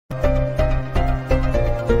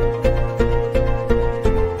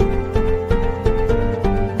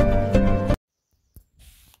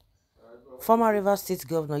Former Rivers State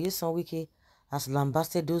Governor Nyesom Wike has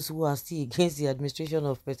lambasted those who are still against the administration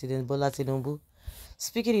of President Bola Tinubu.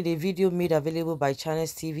 Speaking in a video made available by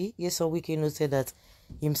Channels TV, Nyesom Wike noted that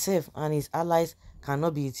himself and his allies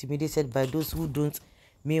cannot be intimidated by those who don't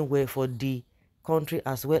mean well for the country,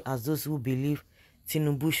 as well as those who believe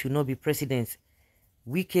Tinubu should not be president.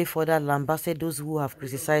 Wike further lambasted those who have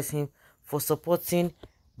criticized him for supporting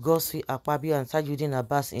Godswill Akpabio and Tajuddin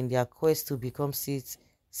Abbas in their quest to become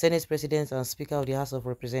Senate President and Speaker of the House of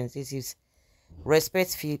Representatives,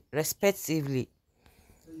 respectively.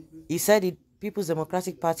 He said the People's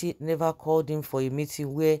Democratic Party never called him for a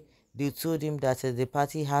meeting where they told him that the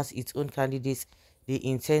party has its own candidates they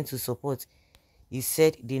intend to support. He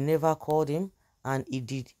said they never called him, and he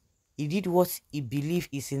did what he believed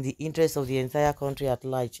is in the interest of the entire country at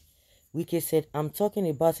large. Wike said, "I'm talking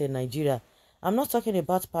about Nigeria. I'm not talking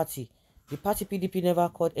about party. The party PDP never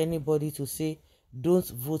called anybody to say, don't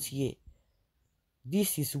vote here.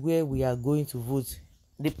 This is where we are going to vote.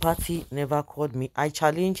 The party never called me. I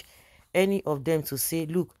challenge any of them to say,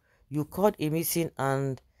 look, you called a meeting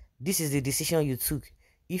and this is the decision you took.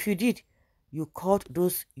 If you did, you called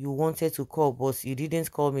those you wanted to call, but you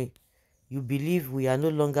didn't call me. You believe we are no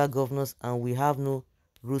longer governors and we have no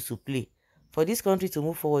rules to play. For this country to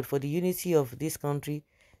move forward, for the unity of this country,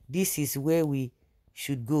 this is where we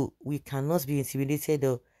should go. We cannot be intimidated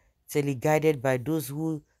or teleguided by those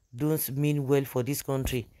who don't mean well for this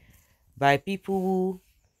country, by people who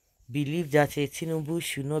believe that a Tinubu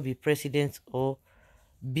should not be president, or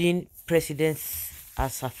being president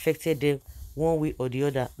has affected them one way or the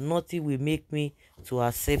other. Nothing will make me to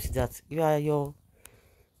accept that. You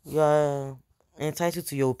are entitled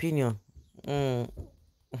to your opinion.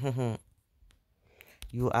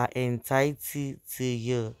 You are entitled to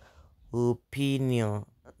your opinion.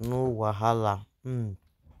 No wahala.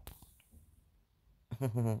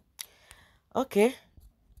 Okay.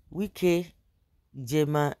 Wike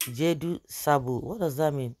Jema Jedu Sabu. What does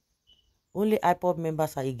that mean? Only IPOB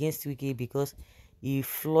members are against Wike because he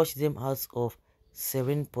flushed them out of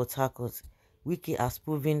Serene Port Harcourt. Wike has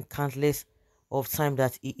proven countless of time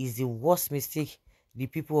that it is the worst mistake the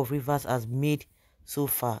people of Rivers has made so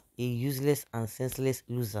far, a useless and senseless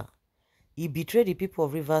loser. He betrayed the people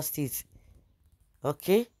of Rivers State.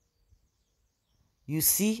 Okay? You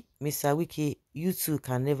see, Mr. Wike, you too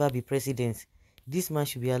can never be president. This man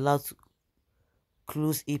should be allowed to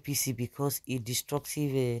close APC because he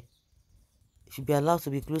destructive. Should be allowed to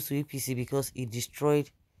be close to APC because he destroyed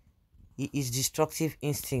his destructive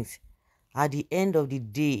instincts. At the end of the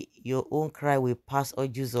day, your own cry will pass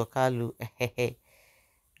Ojus or Kalu.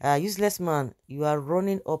 Useless man, you are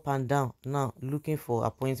running up and down now looking for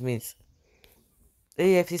appointments.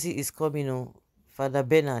 AFCC is coming on. Father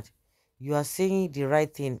Bernard, you are saying the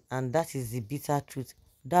right thing, and that is the bitter truth.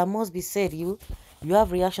 That must be said. You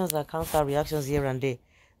have reactions and counter reactions here and there.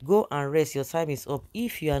 Go and rest. Your time is up.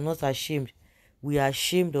 If you are not ashamed, we are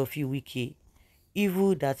ashamed of you, Wike.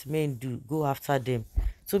 Evil that men do, go after them.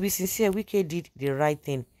 To be sincere, Wike did the right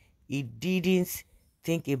thing. He didn't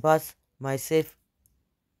think about myself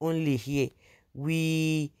only here.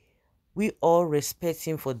 We all respect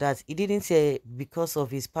him for that. He didn't say because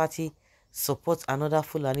of his party support another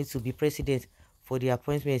Fulani to be president. For the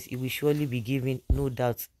appointments he will surely be given, no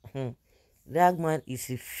doubt. That man is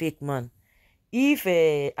a fake man. If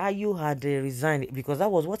Ayu had resigned, because that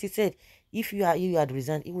was what he said, if you had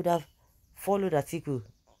resigned, he would have followed Atiku.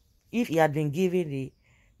 If he had been given the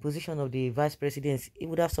position of the vice president, he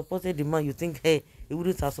would have supported the man. You think, hey, he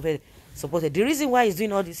wouldn't have supported. The reason why he's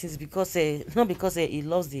doing all this is because not because he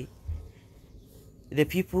loves the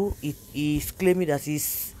people he's claiming that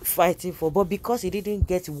he's fighting for, but because he didn't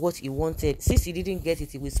get what he wanted. Since he didn't get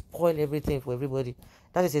it, he will spoil everything for everybody.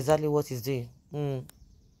 That is exactly what he's doing.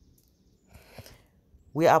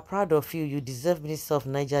 We are proud of you. You deserve Minister of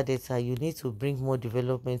Niger Delta. You need to bring more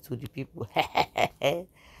development to the people.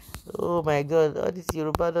 Oh my God, all this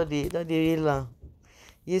Yoruba, not the real land.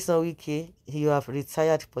 Yes, Wike, you have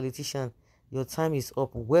retired politician. Your time is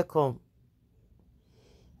up. Welcome,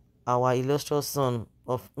 our illustrious son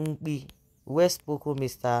of Nkbi, West Poko,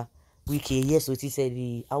 Mr. Wike. Yes, what he said,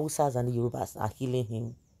 the Hausas and the Yorubas are killing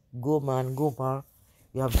him. Go man, go man.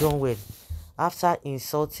 You have done well. After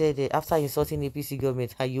insulting APC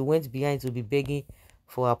government, and you went behind to be begging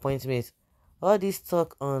for appointments. All this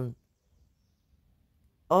talk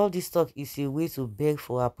is a way to beg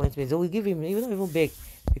for appointments. They will give him, he will not even beg,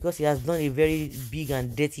 because he has done a very big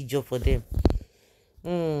and dirty job for them.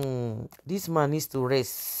 This man needs to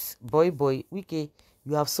rest. Boy, Wike,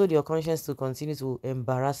 you have sold your conscience to continue to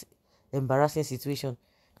embarrassing situation.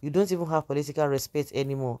 You don't even have political respect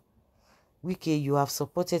anymore. Wike, you have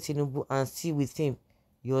supported Tinubu and still with him.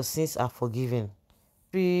 Your sins are forgiven.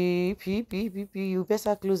 You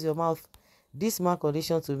better close your mouth. This man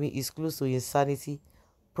condition to me is close to insanity,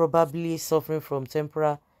 probably suffering from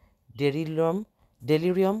temporal delirium,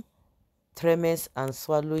 tremors, and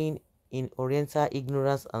swallowing in oriental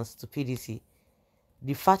ignorance and stupidity.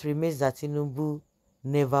 The fact remains that Tinubu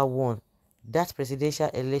never won. That presidential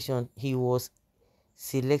election, he was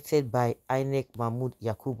selected by INEC Mahmoud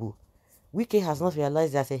Yakubu. Wike has not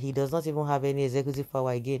realized that he does not even have any executive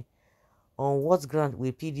power again. On what ground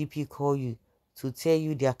will PDP call you to tell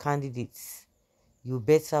you their candidates? You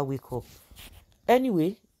better wake up.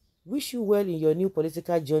 Anyway, wish you well in your new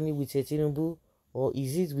political journey with Tinubu, or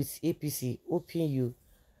is it with APC? Hoping you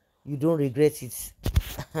don't regret it.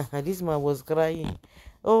 This man was crying.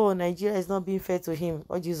 Oh, Nigeria is not being fair to him.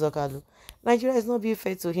 Oji Zokalo. Nigeria is not being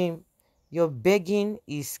fair to him. Your begging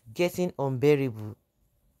is getting unbearable.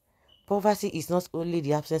 Poverty is not only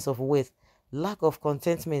the absence of wealth, lack of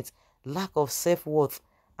contentment, lack of self-worth,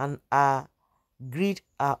 and greed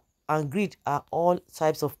are greed are all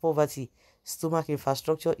types of poverty. Stomach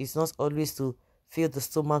infrastructure is not always to fill the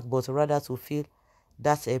stomach, but rather to fill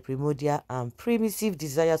that a primordial and primitive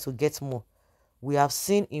desire to get more. We have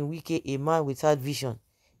seen in Wike a man without vision,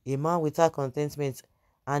 a man without contentment,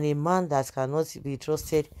 and a man that cannot be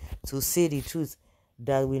trusted to say the truth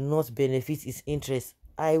that will not benefit his interest.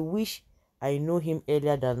 I wish I know him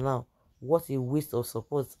earlier than now. What a waste of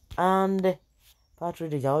support. And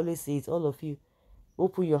patronage, I always say it, all of you,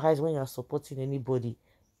 open your eyes when you are supporting anybody.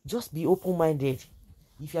 Just be open-minded.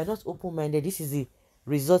 If you are not open-minded, this is the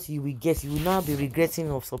result you will get. You will now be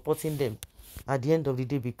regretting of supporting them at the end of the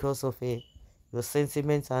day because of your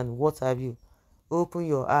sentiments and what have you. Open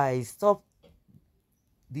your eyes. Stop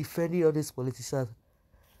defending all these politicians.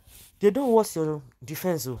 They don't want your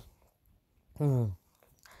defense.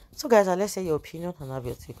 So guys, let's say your opinion and have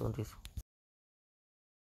your take on this.